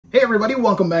Hey everybody,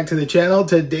 welcome back to the channel.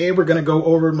 Today we're going to go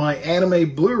over my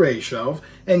anime Blu-ray shelf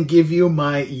and give you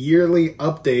my yearly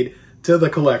update to the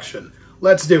collection.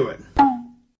 Let's do it.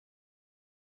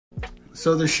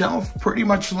 So the shelf pretty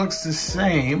much looks the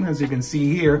same as you can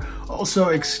see here. Also,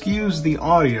 excuse the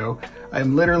audio.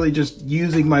 I'm literally just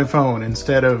using my phone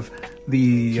instead of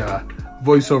the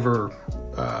voiceover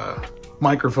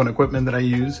microphone equipment that I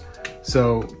use.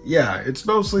 So yeah, it's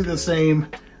mostly the same.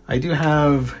 I do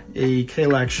have a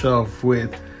KLAC shelf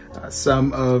with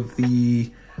some of the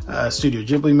Studio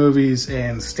Ghibli movies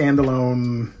and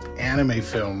standalone anime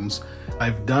films.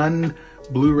 I've done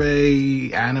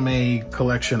Blu-ray anime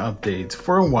collection updates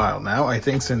for a while now, I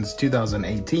think since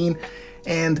 2018,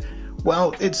 and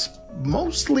well, it's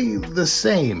mostly the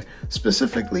same.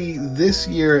 Specifically this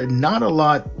year, not a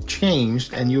lot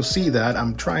changed, and you'll see that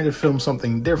I'm trying to film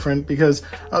something different because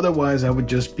otherwise I would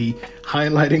just be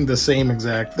highlighting the same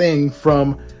exact thing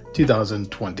from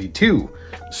 2022.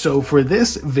 So for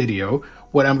this video,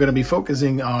 what I'm going to be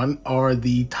focusing on are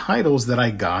the titles that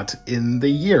I got in the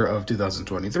year of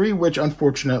 2023, which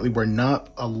unfortunately were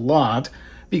not a lot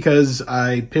because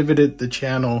I pivoted the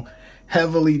channel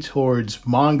heavily towards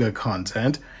manga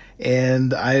content,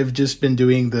 and I've just been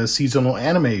doing the seasonal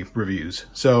anime reviews.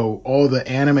 So all the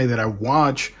anime that I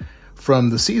watch from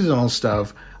the seasonal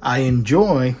stuff, I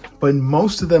enjoy, but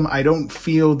most of them I don't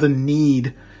feel the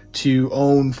need to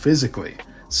own physically.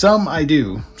 Some I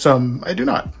do, some I do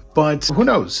not. But who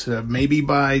knows, maybe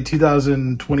by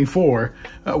 2024,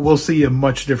 we'll see a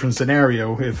much different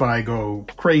scenario if I go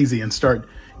crazy and start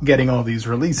getting all these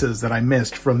releases that I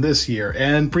missed from this year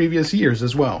and previous years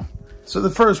as well. So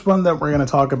the first one that we're going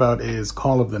to talk about is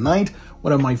Call of the Night,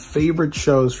 one of my favorite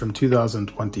shows from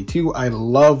 2022. I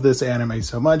love this anime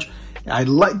so much. I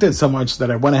liked it so much that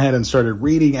I went ahead and started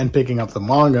reading and picking up the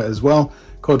manga as well.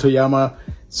 Kotoyama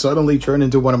suddenly turned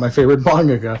into one of my favorite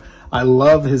mangaka. I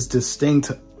love his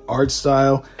distinct art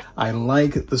style. I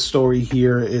like the story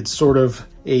here. It's sort of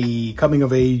a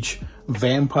coming-of-age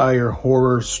vampire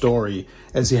horror story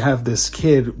as you have this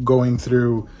kid going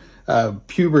through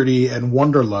puberty and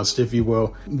wanderlust, if you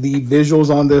will. The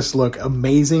visuals on this look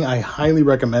amazing. I highly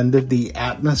recommend it. The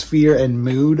atmosphere and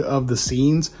mood of the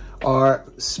scenes are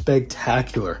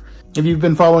spectacular. If you've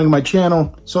been following my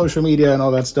channel, social media, and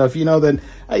all that stuff, you know that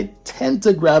I tend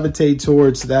to gravitate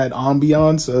towards that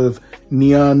ambiance of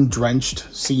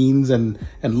neon-drenched scenes and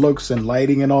looks and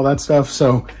lighting and all that stuff.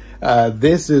 So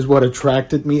this is what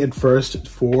attracted me at first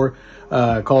for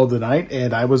Call of the Night,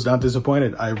 and I was not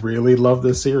disappointed. I really love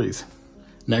this series.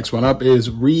 Next one up is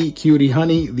Cutie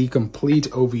Honey, the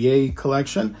complete OVA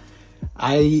collection.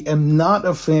 I am not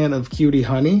a fan of Cutie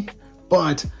Honey,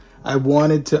 but I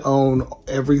wanted to own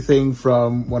everything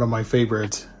from one of my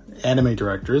favorite anime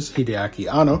directors, Hideaki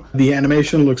Anno. The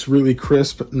animation looks really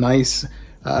crisp, nice,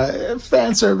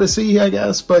 fan servicey, I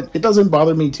guess, but it doesn't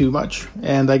bother me too much.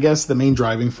 And I guess the main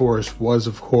driving force was,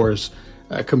 of course,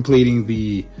 completing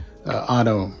the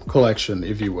Anno collection,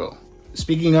 if you will.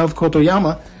 Speaking of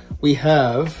Kotoyama, we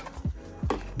have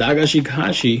Dagashi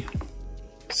Kashi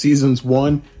seasons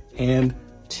 1 and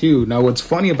 2. Now, what's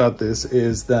funny about this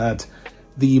is that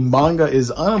the manga is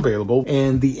unavailable,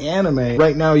 and the anime,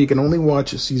 right now you can only watch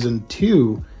season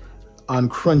 2 on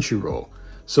Crunchyroll.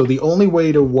 So the only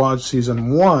way to watch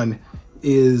season 1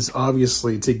 is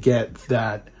obviously to get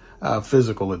that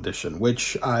physical edition,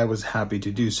 which I was happy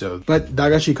to do so. But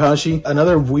Dagashi Kashi,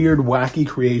 another weird, wacky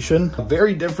creation,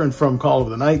 very different from Call of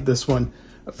the Night. This one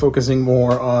focusing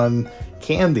more on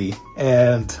candy,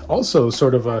 and also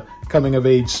sort of a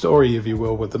coming-of-age story, if you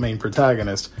will, with the main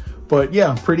protagonist. But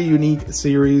yeah, pretty unique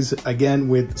series, again,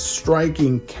 with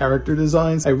striking character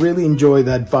designs. I really enjoy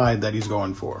that vibe that he's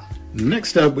going for.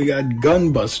 Next up, we got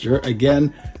Gunbuster.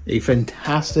 Again, a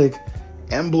fantastic,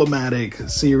 emblematic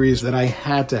series that I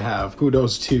had to have.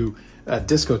 Kudos to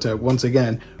Discotek once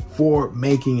again for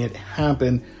making it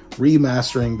happen,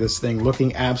 remastering this thing,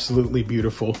 looking absolutely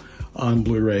beautiful on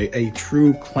Blu-ray. A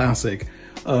true classic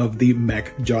of the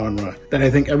mech genre that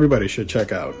I think everybody should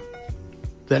check out.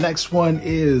 The next one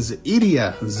is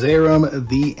Iria Zerum,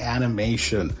 the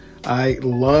animation. I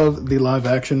love the live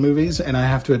action movies, and I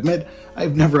have to admit,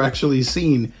 I've never actually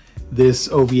seen this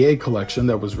OVA collection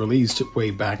that was released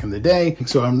way back in the day,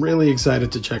 so I'm really excited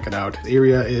to check it out.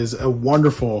 Iria is a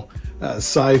wonderful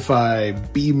sci-fi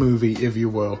B-movie, if you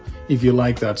will, if you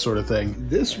like that sort of thing.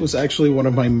 This was actually one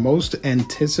of my most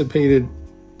anticipated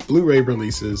Blu-ray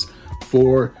releases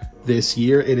for this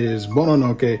year. It is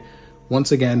Mononoke,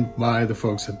 once again by the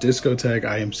folks at Discotek.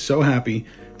 I am so happy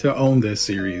to own this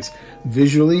series.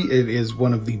 Visually, it is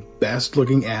one of the best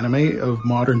looking anime of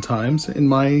modern times, in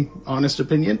my honest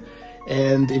opinion.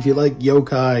 And if you like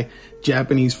yokai,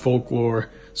 Japanese folklore,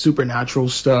 supernatural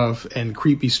stuff, and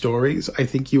creepy stories, I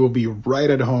think you will be right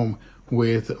at home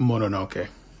with Mononoke.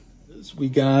 We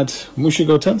got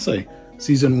Mushoku Tensei,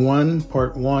 Season 1,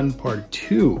 Part 1, Part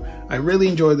 2. I really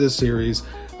enjoyed this series.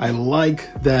 I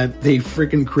like that they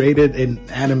freaking created an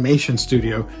animation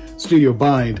studio, Studio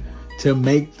Bind, to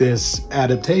make this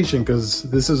adaptation, because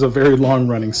this is a very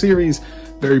long-running series,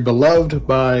 very beloved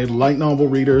by light novel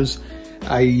readers.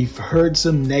 I've heard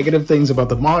some negative things about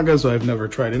the manga, so I've never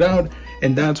tried it out,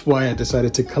 and that's why I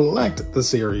decided to collect the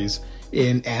series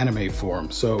in anime form.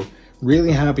 So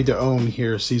really happy to own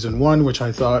here Season 1, which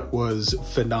I thought was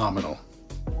phenomenal.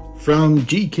 From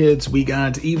G-Kids, we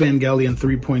got Evangelion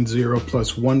 3.0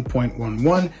 plus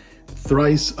 1.11,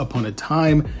 Thrice Upon a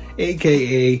Time,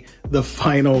 aka the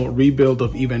final rebuild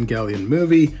of Evangelion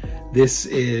movie. This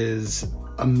is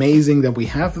amazing that we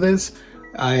have this.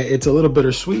 It's a little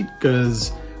bittersweet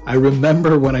because I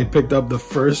remember when I picked up the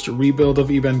first rebuild of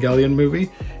Evangelion movie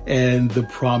and the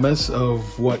promise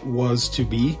of what was to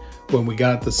be when we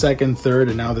got the second, third,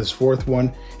 and now this fourth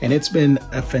one, and it's been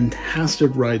a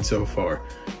fantastic ride so far.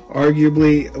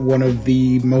 Arguably one of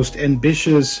the most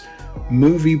ambitious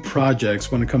movie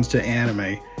projects when it comes to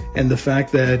anime, and the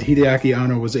fact that Hideaki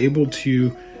Anno was able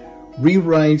to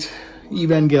rewrite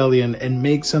Evangelion and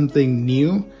make something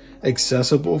new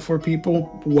accessible for people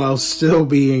while still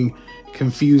being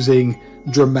confusing,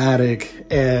 dramatic,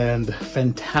 and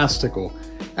fantastical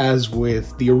as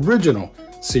with the original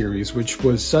series, which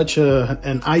was such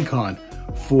an icon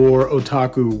for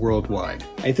otaku worldwide.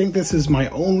 I think this is my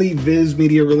only Viz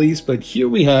Media release, but here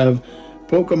we have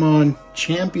Pokemon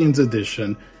Champions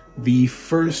Edition, the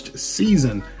first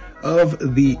season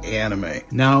of the anime.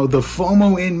 Now, the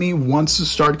FOMO in me wants to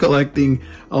start collecting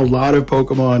a lot of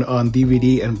Pokemon on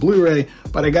DVD and Blu-ray,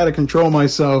 but I gotta control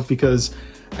myself because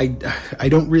I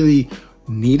don't really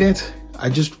need it. I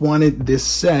just wanted this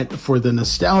set for the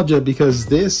nostalgia because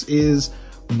this is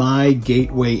my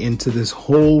gateway into this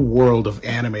whole world of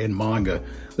anime and manga.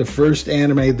 The first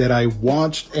anime that I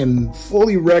watched and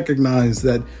fully recognized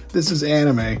that this is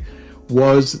anime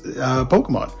was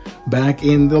Pokemon. Back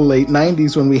in the late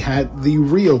 90s when we had the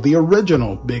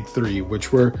original big three,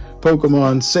 which were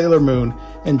Pokemon, Sailor Moon,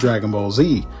 and Dragon Ball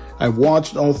Z. I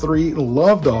watched all three,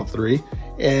 loved all three,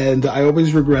 and I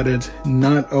always regretted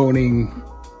not owning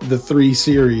the three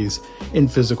series in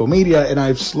physical media, and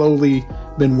I've slowly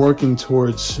been working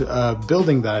towards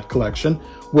building that collection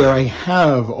where I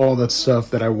have all that stuff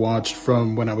that I watched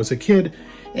from when I was a kid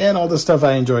and all the stuff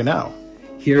I enjoy now.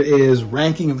 Here is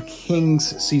Ranking of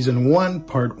Kings Season 1,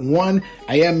 Part 1.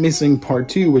 I am missing Part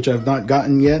 2, which I've not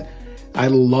gotten yet. I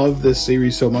love this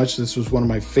series so much. This was one of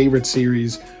my favorite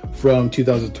series from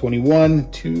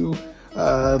 2021 to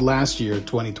last year,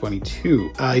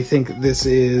 2022. I think this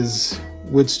is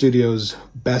Wood Studios'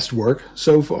 best work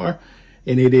so far,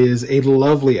 and it is a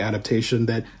lovely adaptation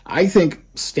that I think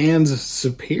stands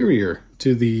superior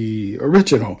to the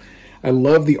original. I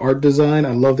love the art design.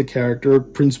 I love the character.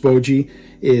 Prince Boji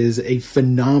is a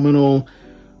phenomenal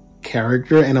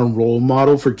character and a role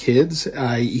model for kids.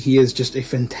 He is just a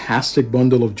fantastic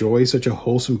bundle of joy, such a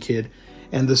wholesome kid.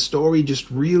 And the story just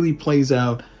really plays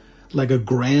out like a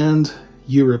grand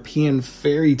European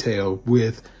fairy tale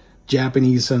with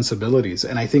Japanese sensibilities.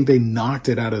 And I think they knocked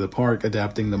it out of the park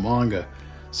adapting the manga.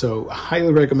 So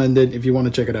highly recommend it if you want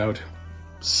to check it out.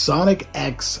 Sonic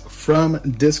X from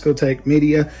Discotheque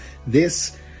Media.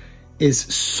 This is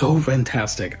so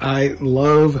fantastic. I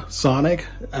love Sonic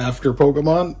after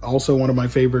Pokemon, also one of my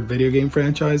favorite video game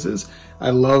franchises. I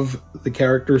love the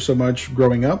character so much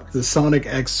growing up. The Sonic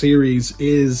X series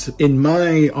is, in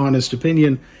my honest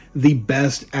opinion, the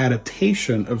best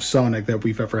adaptation of Sonic that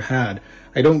we've ever had.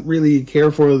 I don't really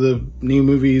care for the new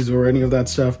movies or any of that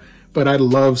stuff, but I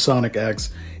love Sonic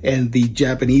X, and the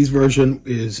Japanese version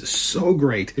is so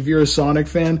great. If you're a Sonic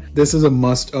fan, this is a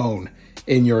must-own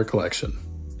in your collection.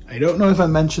 I don't know if I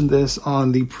mentioned this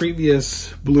on the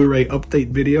previous Blu-ray update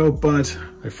video, but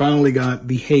I finally got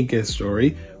the Heike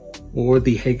story, or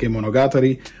the Heike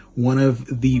Monogatari, one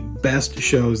of the best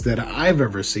shows that I've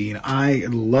ever seen. I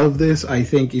love this. I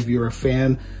think if you're a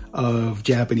fan of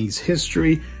Japanese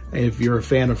history, if you're a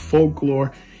fan of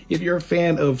folklore, if you're a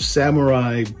fan of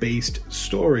samurai-based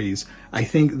stories, I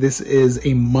think this is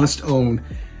a must-own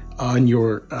on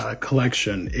your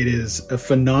collection. It is a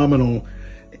phenomenal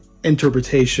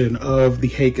interpretation of the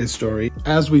Heike story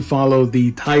as we follow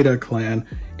the Taira clan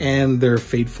and their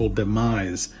fateful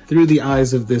demise through the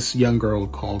eyes of this young girl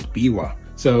called Biwa.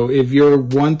 So if you're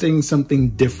wanting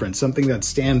something different, something that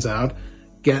stands out,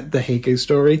 get the Heike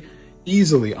story.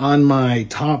 Easily on my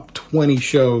top 20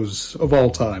 shows of all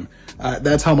time.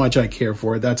 That's how much I care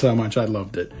for it. That's how much I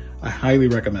loved it. I highly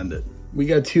recommend it. We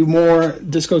got 2 more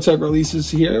discotheque releases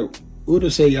here.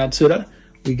 Urusei Yatsura.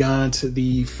 We got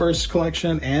the first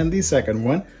collection and the second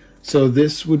one. So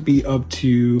this would be up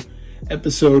to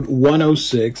episode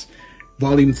 106.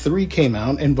 Volume 3 came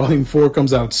out, and Volume 4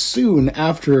 comes out soon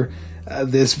after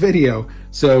this video.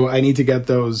 So I need to get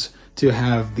those to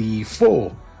have the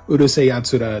full Urusei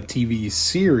Yatsura TV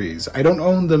series. I don't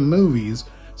own the movies,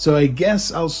 so I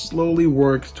guess I'll slowly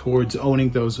work towards owning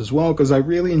those as well, because I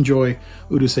really enjoy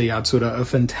Urusei Yatsura, a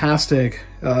fantastic,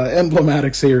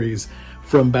 emblematic series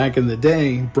from back in the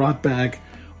day, brought back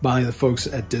by the folks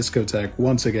at Discotheque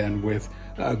once again with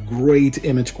great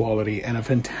image quality and a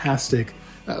fantastic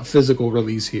physical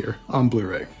release here on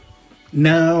Blu-ray.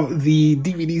 Now, the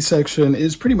DVD section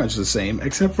is pretty much the same,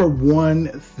 except for one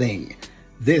thing.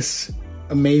 This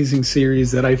amazing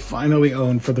series that I finally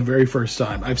own for the very first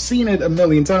time. I've seen it a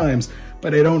million times,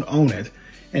 but I don't own it.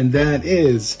 And that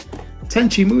is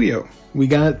Tenchi Muyo. We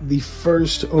got the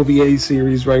first OVA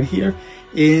series right here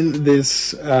in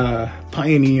this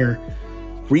Pioneer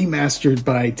remastered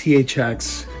by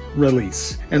THX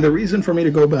release. And the reason for me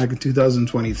to go back in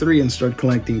 2023 and start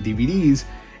collecting DVDs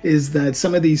is that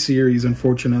some of these series,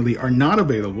 unfortunately, are not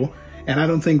available, and I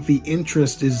don't think the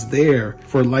interest is there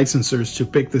for licensors to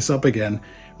pick this up again,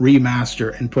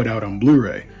 remaster, and put out on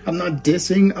Blu-ray. I'm not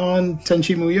dissing on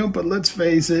Tenchi Muyo, but let's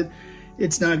face it,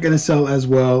 it's not going to sell as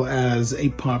well as a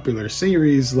popular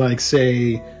series like,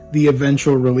 say, the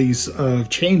eventual release of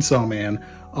Chainsaw Man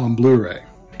on Blu-ray.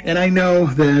 And I know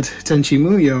that Tenchi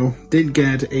Muyo did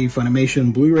get a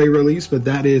Funimation Blu-ray release, but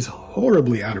that is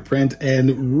horribly out of print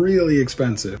and really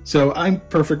expensive. So I'm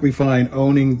perfectly fine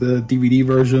owning the DVD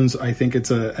versions. I think it's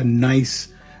a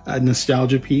nice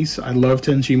nostalgia piece. I love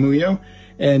Tenchi Muyo.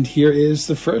 And here is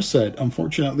the first set.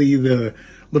 Unfortunately, the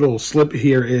little slip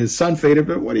here is sun-faded,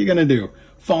 but what are you going to do?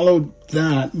 Follow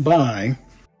that by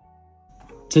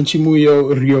Tenchi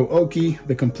Muyo Ryo-Oki,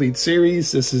 the complete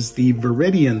series. This is the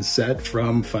Viridian set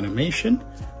from Funimation.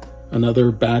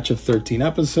 Another batch of 13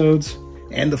 episodes.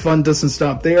 And the fun doesn't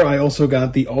stop there. I also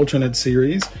got the alternate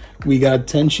series. We got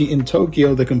Tenchi in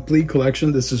Tokyo, the complete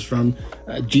collection. This is from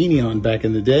Genion back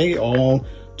in the day. All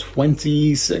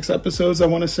 26 episodes, I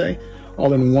want to say.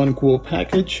 All in one cool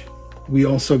package. We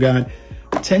also got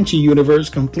Tenchi Universe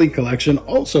complete collection,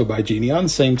 also by Genion.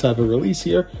 Same type of release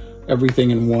here.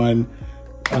 Everything in one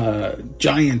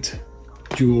giant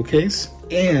jewel case.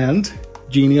 And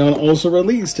Genion also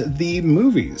released the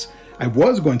movies. I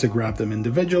was going to grab them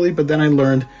individually, but then I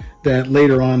learned that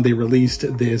later on they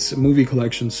released this movie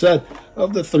collection set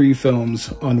of the 3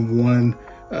 films on one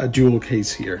jewel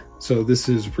case here. So this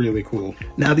is really cool.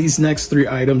 Now these next 3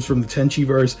 items from the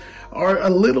Tenchiverse are a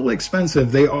little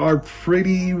expensive. They are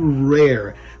pretty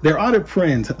rare. They're out of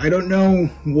print. I don't know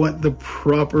what the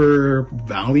proper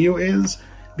value is,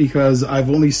 because I've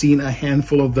only seen a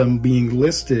handful of them being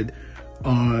listed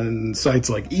on sites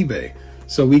like eBay.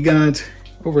 So we got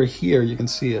over here, you can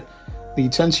see it, the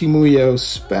Tenchi Muyo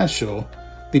special,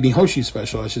 the Mihoshi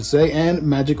special I should say, and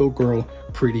Magical Girl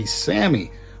Pretty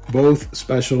Sammy. Both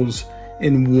specials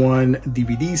in one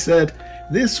DVD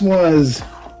set. This was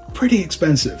pretty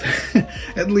expensive,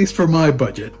 at least for my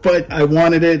budget, but I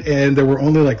wanted it, and there were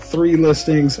only like 3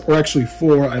 listings, or actually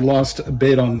 4. I lost a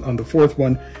bid on the 4th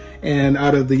one. And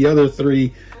out of the other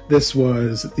 3, this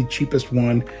was the cheapest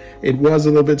one. It was a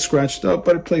little bit scratched up,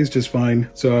 but it plays just fine.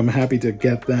 So I'm happy to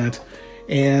get that.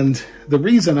 And the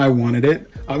reason I wanted it,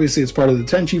 obviously it's part of the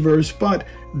Tenchiverse, but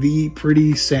the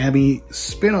Pretty Sammy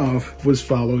spin-off was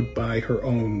followed by her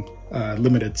own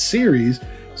limited series.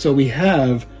 So we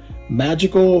have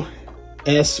Magical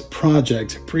S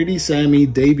Project, Pretty Sammy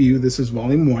debut. This is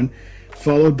volume 1,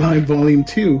 followed by volume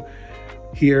 2.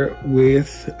 Here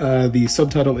with the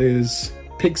subtitle is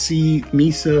Pixie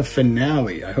Misa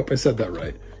Finale. I hope I said that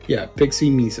right. Yeah, Pixie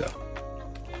Misa.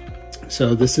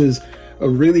 So this is a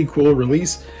really cool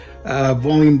release.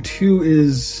 Volume 2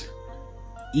 is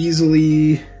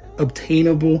easily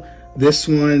obtainable. This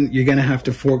one, you're going to have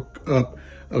to fork up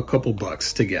a couple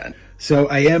bucks to get. So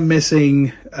I am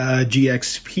missing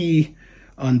GXP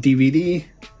on DVD,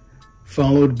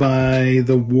 followed by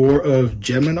The War of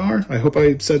Geminar. I hope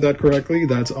I said that correctly.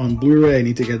 That's on Blu-ray. I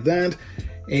need to get that.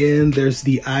 And there's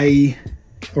the AI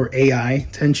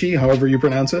Tenchi, however you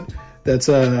pronounce it. That's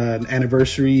an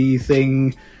anniversary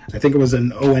thing. I think it was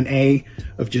an O&A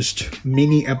of just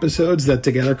mini episodes that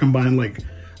together combine like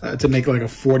to make like a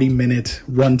 40-minute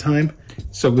runtime.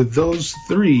 So with those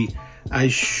 3, I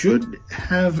should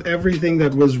have everything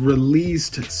that was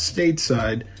released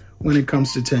stateside when it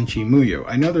comes to Tenchi Muyo.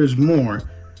 I know there's more,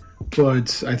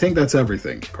 But I think that's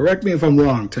everything. Correct me if I'm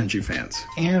wrong, Tenchi fans.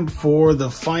 And for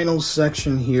the final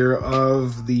section here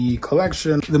of the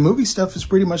collection, the movie stuff is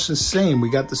pretty much the same. We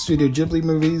got the Studio Ghibli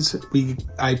movies.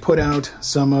 I put out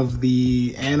some of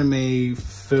the anime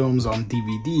films on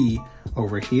DVD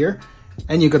over here.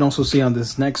 And you can also see on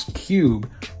this next cube,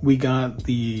 we got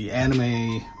the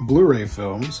anime Blu-ray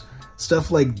films. Stuff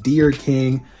like Deer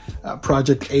King,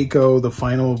 Project Eiko, the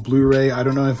final Blu-ray. I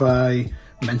don't know if I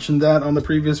mentioned that on the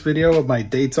previous video. My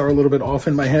dates are a little bit off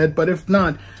in my head, but if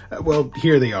not, well,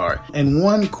 here they are. And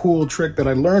one cool trick that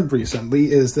I learned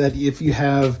recently is that if you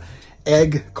have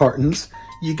egg cartons,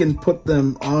 you can put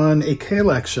them on a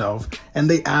Kallax shelf and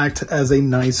they act as a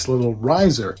nice little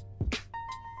riser.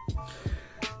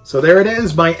 So there it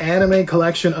is, my anime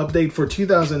collection update for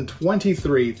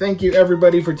 2023. Thank you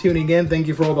everybody for tuning in. Thank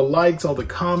you for all the likes, all the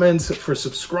comments, for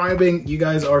subscribing. You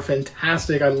guys are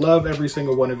fantastic. I love every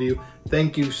single one of you.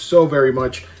 Thank you so very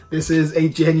much. This is a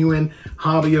genuine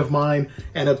hobby of mine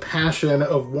and a passion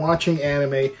of watching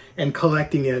anime and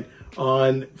collecting it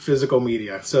on physical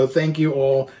media. So thank you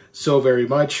all so very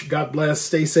much. God bless.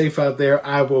 Stay safe out there.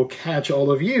 I will catch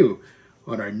all of you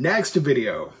on our next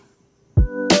video.